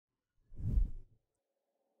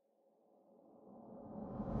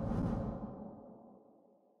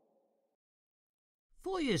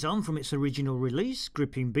4 years on from its original release,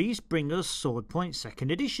 Gripping Beast brings us Swordpoint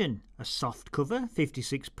Second Edition, a softcover,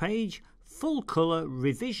 56-page, full-colour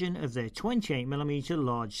revision of their 28mm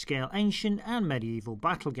large-scale ancient and medieval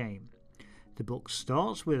battle game. The book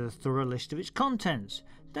starts with a thorough list of its contents,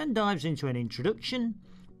 then dives into an introduction,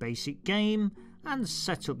 basic game, and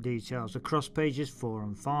setup details across pages 4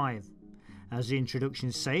 and 5. As the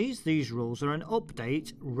introduction says, these rules are an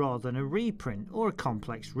update rather than a reprint or a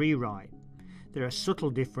complex rewrite. There are subtle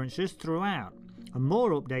differences throughout, and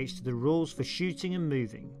more updates to the rules for shooting and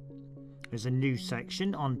moving. There's a new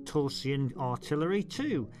section on Torsian artillery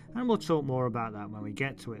too, and we'll talk more about that when we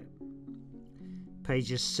get to it.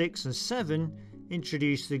 Pages 6 and 7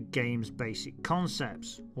 introduce the game's basic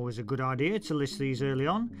concepts. Always a good idea to list these early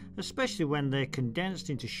on, especially when they're condensed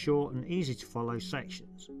into short and easy to follow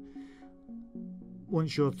sections.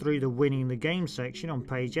 Once you're through the winning the game section on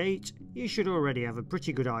page 8, you should already have a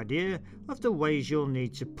pretty good idea of the ways you'll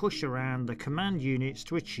need to push around the command units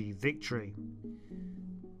to achieve victory.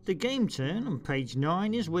 The game turn on page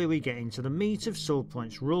 9 is where we get into the meat of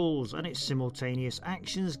Swordpoint's rules and its simultaneous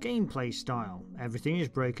actions gameplay style. Everything is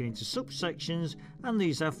broken into subsections and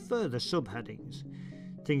these have further subheadings.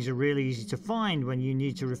 Things are really easy to find when you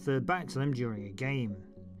need to refer back to them during a game.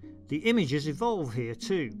 The images evolve here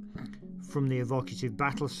too. From the evocative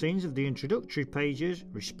battle scenes of the introductory pages,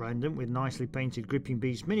 resplendent with nicely painted Gripping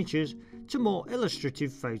Beast miniatures, to more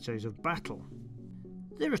illustrative photos of battle.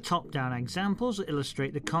 There are top-down examples that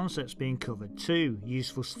illustrate the concepts being covered too,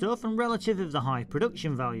 useful stuff and relative of the high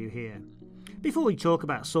production value here. Before we talk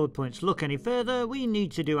about Swordpoint's look any further, we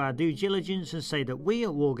need to do our due diligence and say that we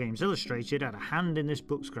at Wargames Illustrated had a hand in this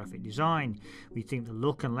book's graphic design. We think the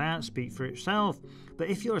look and layout speak for itself, but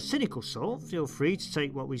if you're a cynical sort, feel free to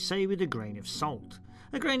take what we say with a grain of salt.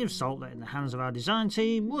 A grain of salt that in the hands of our design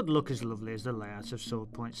team would look as lovely as the layout of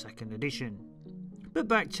Swordpoint Second Edition. But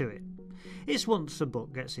back to it. It's once the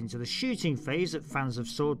book gets into the shooting phase that fans of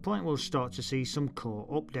Swordpoint will start to see some core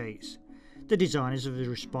updates. The designers have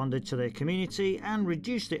responded to their community and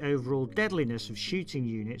reduced the overall deadliness of shooting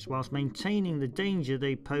units whilst maintaining the danger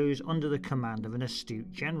they pose under the command of an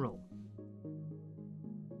astute general.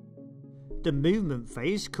 The movement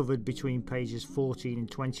phase, covered between pages 14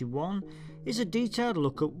 and 21, is a detailed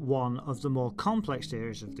look at one of the more complex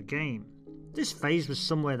areas of the game. This phase was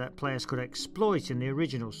somewhere that players could exploit in the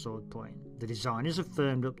original Swordpoint. The designers have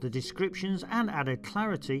firmed up the descriptions and added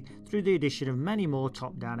clarity through the addition of many more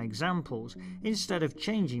top-down examples instead of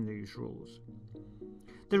changing these rules.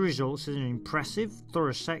 The result is an impressive,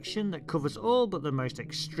 thorough section that covers all but the most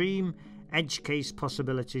extreme edge case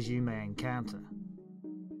possibilities you may encounter.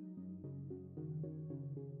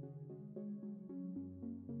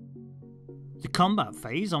 The combat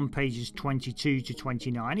phase on pages 22 to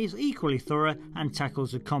 29 is equally thorough and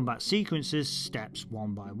tackles the combat sequences steps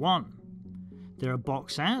one by one. There are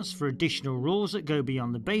box outs for additional rules that go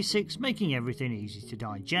beyond the basics, making everything easy to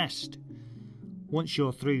digest. Once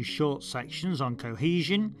you're through short sections on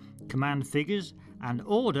cohesion, command figures and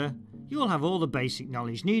order, you'll have all the basic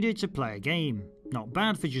knowledge needed to play a game. Not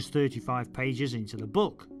bad for just 35 pages into the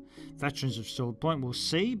book. Veterans of Swordpoint will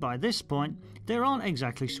see, by this point, there aren't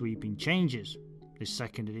exactly sweeping changes. This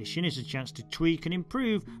second edition is a chance to tweak and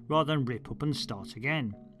improve rather than rip up and start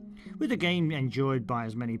again. With a game enjoyed by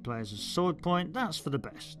as many players as Swordpoint, that's for the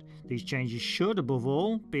best. These changes should, above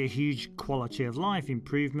all, be a huge quality of life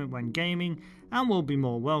improvement when gaming and will be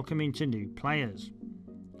more welcoming to new players.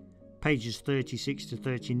 Pages 36 to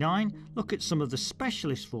 39 look at some of the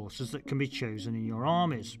specialist forces that can be chosen in your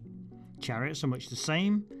armies. Chariots are much the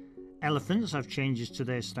same, elephants have changes to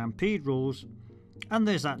their stampede rules, and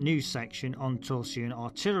there's that new section on Torsian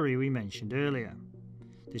artillery we mentioned earlier.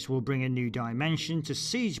 This will bring a new dimension to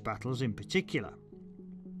siege battles in particular.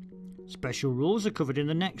 Special rules are covered in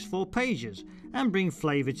the next 4 pages and bring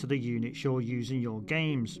flavour to the units you'll use in your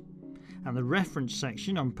games. And the reference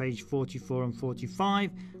section on page 44 and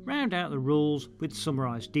 45 round out the rules with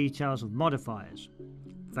summarised details of modifiers.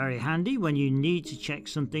 Very handy when you need to check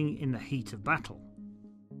something in the heat of battle.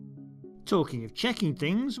 Talking of checking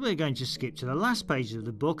things, we're going to skip to the last page of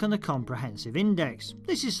the book and the comprehensive index.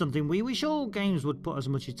 This is something we wish all games would put as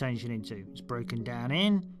much attention into. It's broken down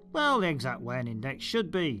in, well, the exact way an index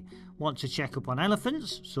should be. Want to check up on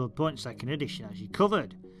elephants? Swordpoint Second Edition as you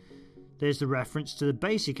covered. There's the reference to the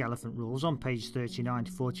basic elephant rules on page 39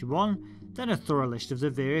 to 41, then a thorough list of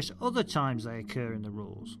the various other times they occur in the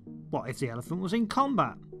rules. What if the elephant was in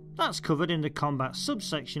combat? That's covered in the combat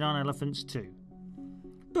subsection on elephants too.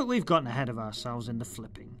 But we've gotten ahead of ourselves in the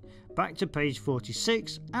flipping. back to page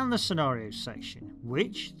 46 and the scenarios section,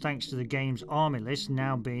 which, thanks to the game's army list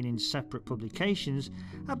now being in separate publications,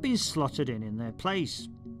 have been slotted in their place.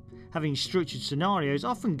 Having structured scenarios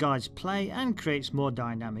often guides play and creates more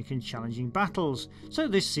dynamic and challenging battles, so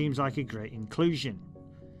this seems like a great inclusion.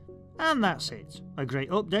 And that's it, a great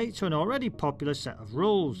update to an already popular set of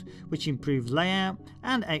rules, which improve layout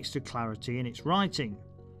and extra clarity in its writing.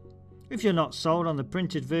 If you're not sold on the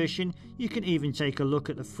printed version, you can even take a look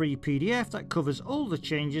at the free PDF that covers all the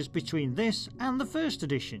changes between this and the first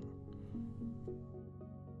edition.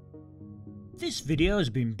 This video has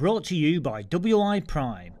been brought to you by WI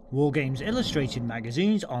Prime, Wargames Illustrated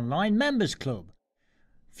Magazine's online members club.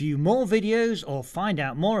 View more videos or find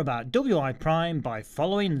out more about WI Prime by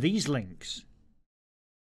following these links.